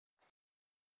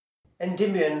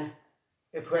Endymion,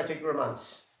 a poetic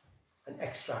romance, an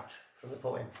extract from the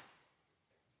poem.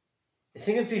 The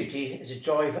thing of beauty is a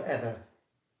joy for ever.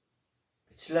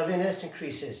 Its loveliness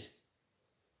increases.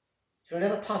 It will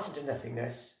never pass into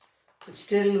nothingness, but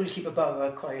still will keep a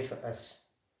bower quiet for us,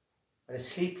 and a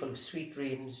sleep full of sweet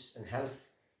dreams and health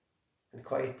and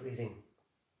quiet breathing.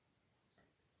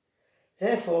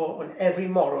 Therefore, on every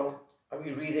morrow are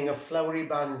we wreathing a flowery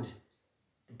band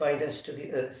to bind us to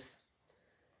the earth.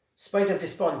 Spite of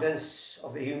despondence,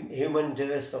 of the human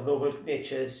dearth of noble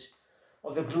natures,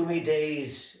 of the gloomy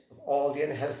days, of all the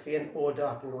unhealthy and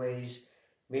o'er-darkened ways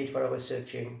made for our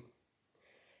searching.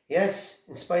 Yes,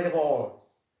 in spite of all,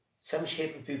 some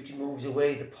shape of beauty moves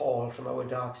away the pall from our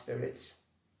dark spirits.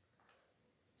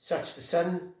 Such the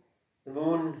sun, the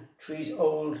moon, trees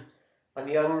old and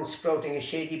young sprouting a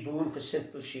shady boon for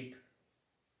simple sheep,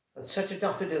 and such are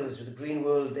daffodils with the green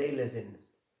world they live in,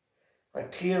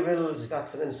 and clear rills that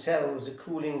for themselves a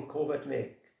cooling covert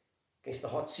make against the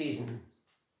hot season,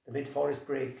 the mid-forest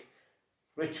brake,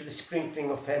 rich with the sprinkling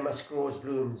of fair musk rose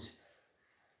blooms.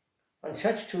 And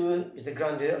such too is the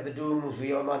grandeur of the dooms we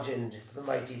have imagined for the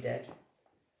mighty dead.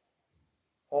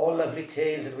 All lovely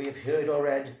tales that we have heard or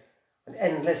read, an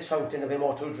endless fountain of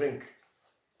immortal drink,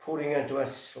 pouring unto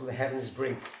us from the heavens'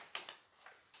 brink.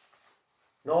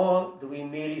 Nor do we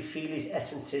merely feel his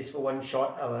essences for one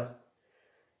short hour.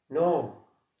 No,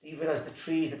 even as the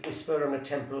trees that whisper on a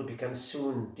temple become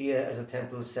soon dear as the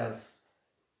temple's self,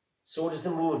 so does the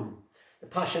moon, the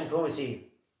passion poesy,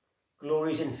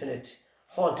 glories infinite,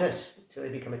 haunt us till they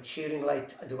become a cheering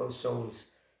light unto our souls,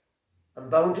 and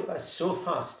bound to us so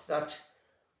fast that,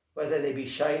 whether they be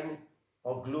shine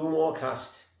or gloom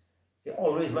o'ercast, they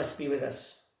always must be with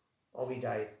us, or we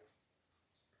die.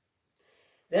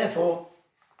 Therefore,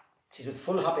 'tis with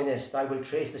full happiness that I will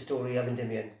trace the story of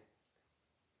Endymion.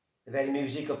 The very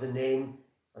music of the name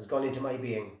has gone into my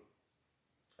being,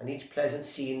 and each pleasant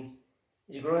scene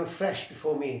is growing fresh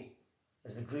before me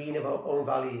as the green of our own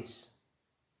valleys.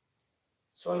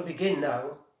 So I'll begin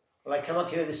now, while I cannot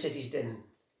hear the city's din,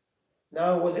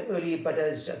 now while the early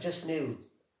budders are just new,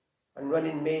 and run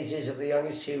in mazes of the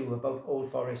youngest hue about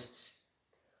old forests,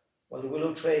 while the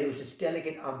willow trails its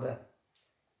delicate amber,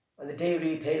 and the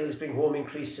dairy pails bring home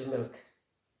increase of milk.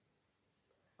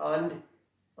 And,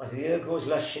 as the air grows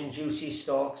lush in juicy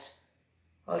stalks,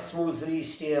 I'll smoothly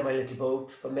steer my little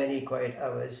boat for many quiet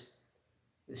hours,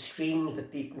 with streams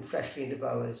that deepen freshly into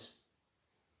bowers.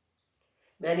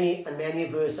 Many and many a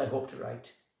verse I hope to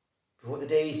write, before the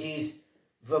daisies,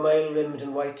 vermeil-rimmed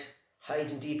and white,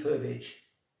 hide in deep herbage,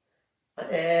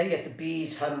 and ere yet the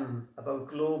bees hum about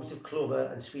globes of clover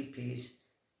and sweet peas,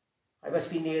 I must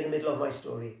be near the middle of my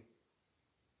story.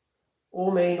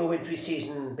 O may no wintry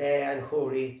season, bare and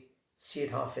hoary, see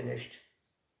it half finished,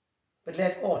 but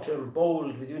let autumn,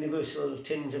 bold with universal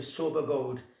tinge of sober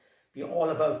gold, be all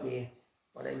about me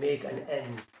when I make an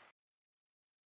end.